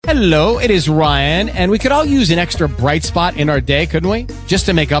Hello, it is Ryan, and we could all use an extra bright spot in our day, couldn't we? Just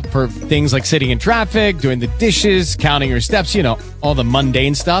to make up for things like sitting in traffic, doing the dishes, counting your steps, all the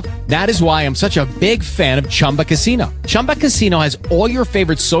mundane stuff. That is why I'm such a big fan of Chumba Casino. Chumba Casino has all your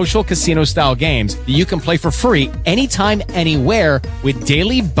favorite social casino-style games that you can play for free anytime, anywhere with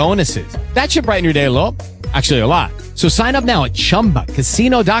daily bonuses. That should brighten your day a little. Actually, a lot. So sign up now at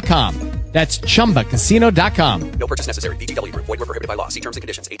ChumbaCasino.com. That's ChumbaCasino.com. No purchase necessary. VGW Group. Void where prohibited by law. See terms and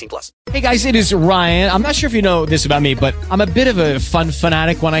conditions. 18+. Hey guys, it is Ryan. I'm not sure if you know this about me, but I'm a bit of a fun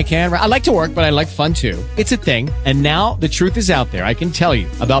fanatic when I can. I like to work, but I like fun too. It's a thing. And now the truth is out there. I can tell you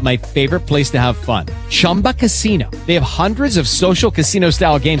about my favorite place to have fun. Chumba Casino. They have hundreds of social casino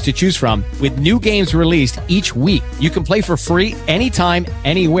style games to choose from with new games released each week. You can play for free anytime,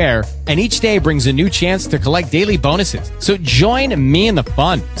 anywhere. And each day brings a new chance to collect daily bonuses. So join me in the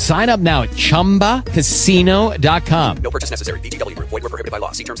fun. Sign up now at ChumbaCasino.com. No purchase necessary. VGW Group. Void where prohibited by law.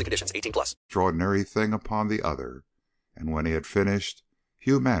 See terms and conditions. 18+. Extraordinary thing upon the other, and when he had finished,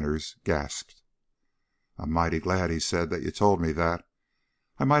 Hugh Manners gasped. "I'm mighty glad," he said, "that you told me that.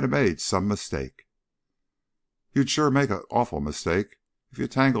 I might have made some mistake." "You'd sure make an awful mistake if you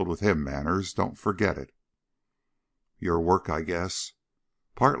tangled with him, Manners. Don't forget it." "Your work, I guess."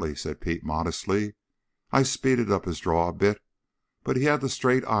 "Partly," said Pete modestly. "I speeded up his draw a bit, but he had the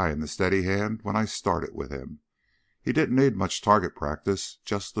straight eye and the steady hand when I started with him. He didn't need much target practice,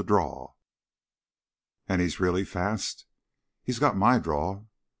 just the draw." "And he's really fast?" "He's got my draw."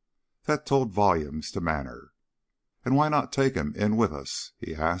 That told volumes to Manner. "And why not take him in with us?"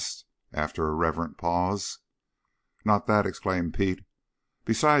 he asked, after a reverent pause. "Not that," exclaimed Pete.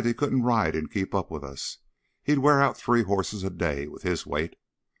 "Besides, he couldn't ride and keep up with us. He'd wear out 3 horses a day with his weight."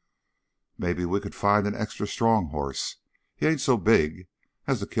 "Maybe we could find an extra strong horse. He ain't so big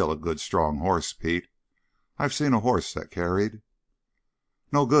as to kill a good strong horse, Pete. I've seen a horse that carried."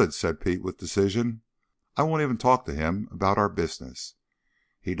 "No good," said Pete with decision. "I won't even talk to him about our business.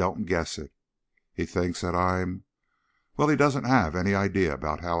 He don't guess it. He thinks that I'm well, he doesn't have any idea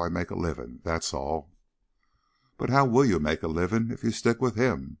about how I make a living, that's all." "But how will you make a living if you stick with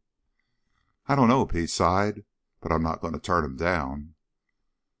him?" "I don't know," Pete sighed, "but I'm not going to turn him down."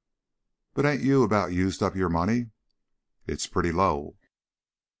 "But ain't you about used up your money?" "It's pretty low."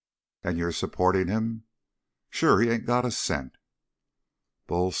 "And you're supporting him?" "Sure, he ain't got a cent."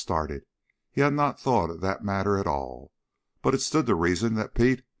 Bull started. He had not thought of that matter at all, but it stood to reason that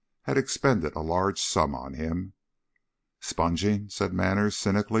Pete had expended a large sum on him. "Sponging?" said Manners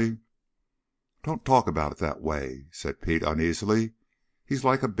cynically. "Don't talk about it that way," said Pete uneasily. "He's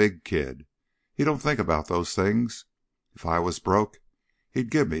like a big kid. He don't think about those things. If I was broke,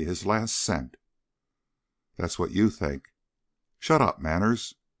 he'd give me his last cent." "That's what you think." "Shut up,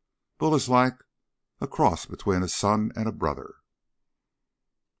 Manners. Bull is like a cross between a son and a brother."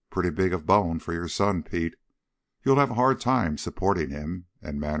 "Pretty big of bone for your son, Pete. You'll have a hard time supporting him,"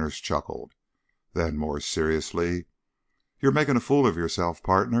 and Manners chuckled. Then, more seriously, "You're making a fool of yourself,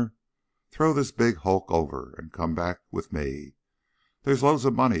 partner. Throw this big hulk over and come back with me. There's loads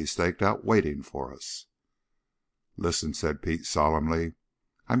of money staked out waiting for us." "Listen," said Pete solemnly.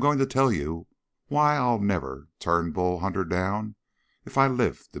 "I'm going to tell you why I'll never turn Bull Hunter down if I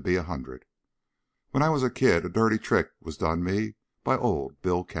live to be 100. When I was a kid a dirty trick was done me by old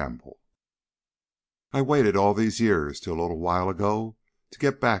Bill Campbell. I waited all these years till a little while ago to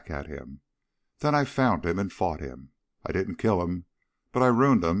get back at him. Then I found him and fought him. I didn't kill him, but I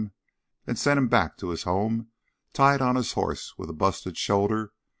ruined him and sent him back to his home tied on his horse with a busted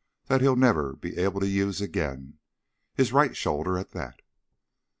shoulder that he'll never be able to use again. His right shoulder at that."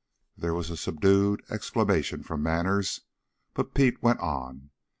 There was a subdued exclamation from Manners, but Pete went on.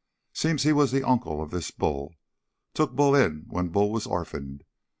 "Seems he was the uncle of this Bull. Took Bull in when Bull was orphaned,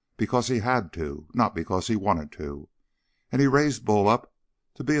 because he had to, not because he wanted to. And he raised Bull up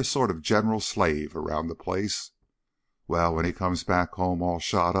to be a sort of general slave around the place. Well, when he comes back home all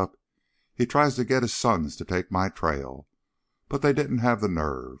shot up, he tries to get his sons to take my trail, but they didn't have the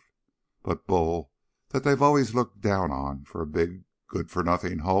nerve. But Bull, that they've always looked down on for a big,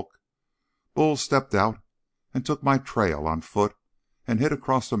 good-for-nothing hulk, Bull stepped out and took my trail on foot and hid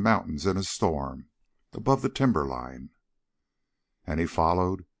across the mountains in a storm above the timberline. And he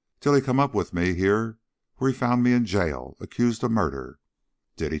followed till he come up with me here where he found me in jail, accused of murder.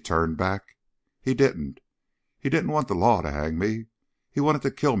 Did he turn back? He didn't. He didn't want the law to hang me. He wanted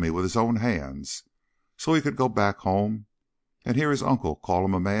to kill me with his own hands so he could go back home and hear his uncle call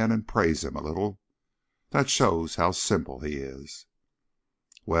him a man and praise him a little. That shows how simple he is.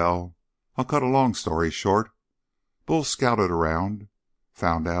 Well, I'll cut a long story short. Bull scouted around,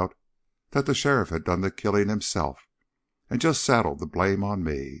 found out that the sheriff had done the killing himself, and just saddled the blame on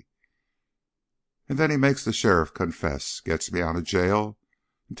me. And then he makes the sheriff confess, gets me out of jail,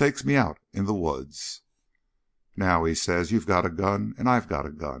 and takes me out in the woods. Now, he says, you've got a gun, and I've got a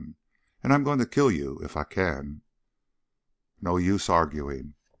gun, and I'm going to kill you if I can. No use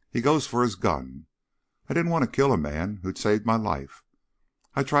arguing. He goes for his gun. I didn't want to kill a man who'd saved my life.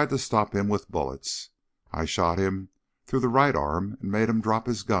 I tried to stop him with bullets. I shot him through the right arm and made him drop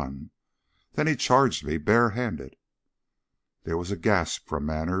his gun. Then he charged me barehanded. There was a gasp from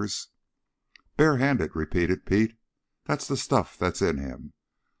Manners. Barehanded, repeated Pete. That's the stuff that's in him.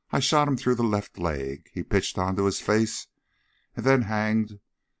 I shot him through the left leg. He pitched onto his face and then hanged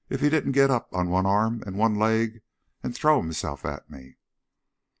if he didn't get up on one arm and one leg and throw himself at me.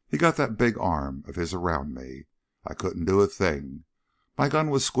 He got that big arm of his around me. I couldn't do a thing. My gun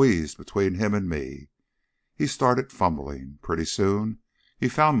was squeezed between him and me. He started fumbling. Pretty soon he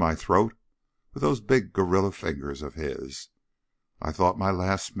found my throat with those big gorilla fingers of his. I thought my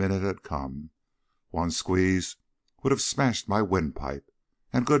last minute had come. One squeeze would have smashed my windpipe,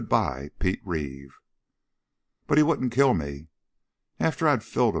 and goodbye, Pete Reeve. But he wouldn't kill me. After I'd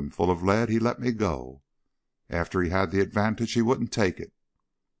filled him full of lead, he let me go. After he had the advantage, he wouldn't take it.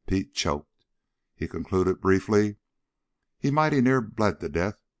 Pete choked. He concluded briefly. He mighty near bled to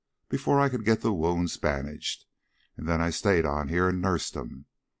death before I could get the wounds bandaged, and then I stayed on here and nursed him.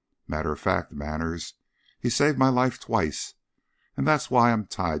 Matter of fact, Manners, he saved my life twice, and that's why I'm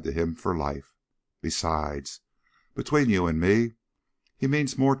tied to him for life. Besides, between you and me, he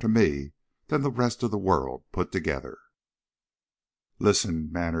means more to me than the rest of the world put together. Listen,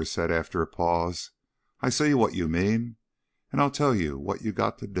 Manners said after a pause. I see what you mean, and I'll tell you what you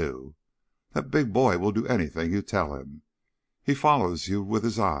got to do. That big boy will do anything you tell him. He follows you with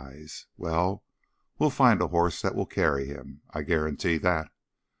his eyes. Well, we'll find a horse that will carry him. I guarantee that.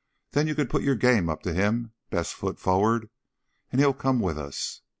 Then you can put your game up to him, best foot forward, and he'll come with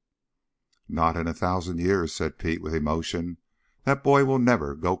us. Not in 1,000 years, said Pete with emotion. That boy will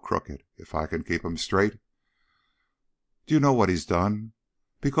never go crooked if I can keep him straight. Do you know what he's done?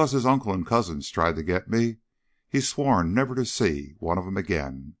 Because his uncle and cousins tried to get me, he's sworn never to see one of them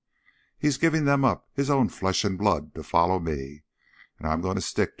again. He's giving them up his own flesh and blood to follow me, and I'm going to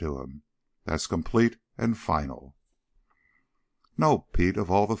stick to him. That's complete and final. No, Pete,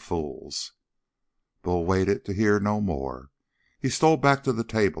 of all the fools. Bull waited to hear no more. He stole back to the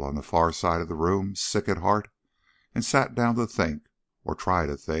table on the far side of the room, sick at heart, and sat down to think, or try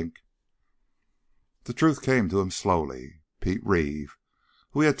to think. The truth came to him slowly. Pete Reeve,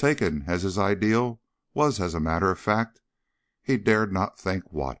 who he had taken as his ideal, was, as a matter of fact, he dared not think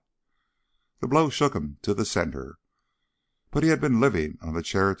what. The blow shook him to the center. But he had been living on the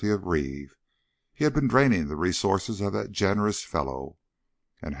charity of Reeve. He had been draining the resources of that generous fellow.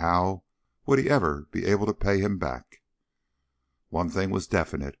 And how would he ever be able to pay him back? One thing was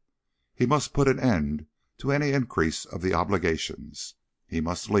definite. He must put an end to any increase of the obligations. He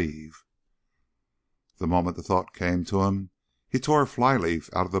must leave. The moment the thought came to him, he tore a flyleaf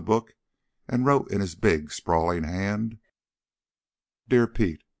out of the book and wrote in his big, sprawling hand, Dear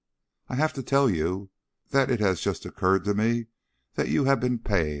Pete, I have to tell you that it has just occurred to me that you have been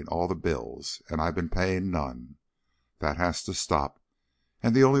paying all the bills, and I've been paying none. That has to stop,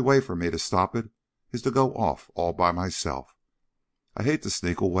 and the only way for me to stop it is to go off all by myself. I hate to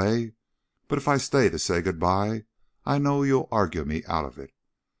sneak away, but if I stay to say goodbye, I know you'll argue me out of it,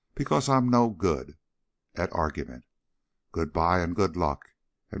 because I'm no good at argument. Goodbye and good luck,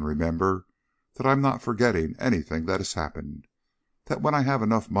 and remember that I'm not forgetting anything that has happened, that when I have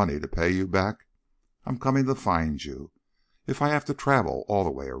enough money to pay you back, I'm coming to find you, if I have to travel all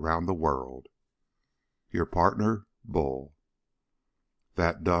the way around the world. Your partner, Bull.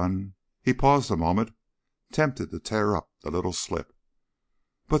 That done, he paused a moment, tempted to tear up the little slip.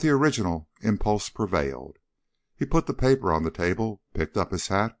 But the original impulse prevailed. He put the paper on the table, picked up his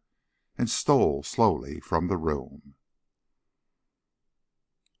hat, and stole slowly from the room.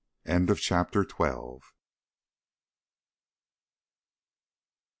 End of chapter 12.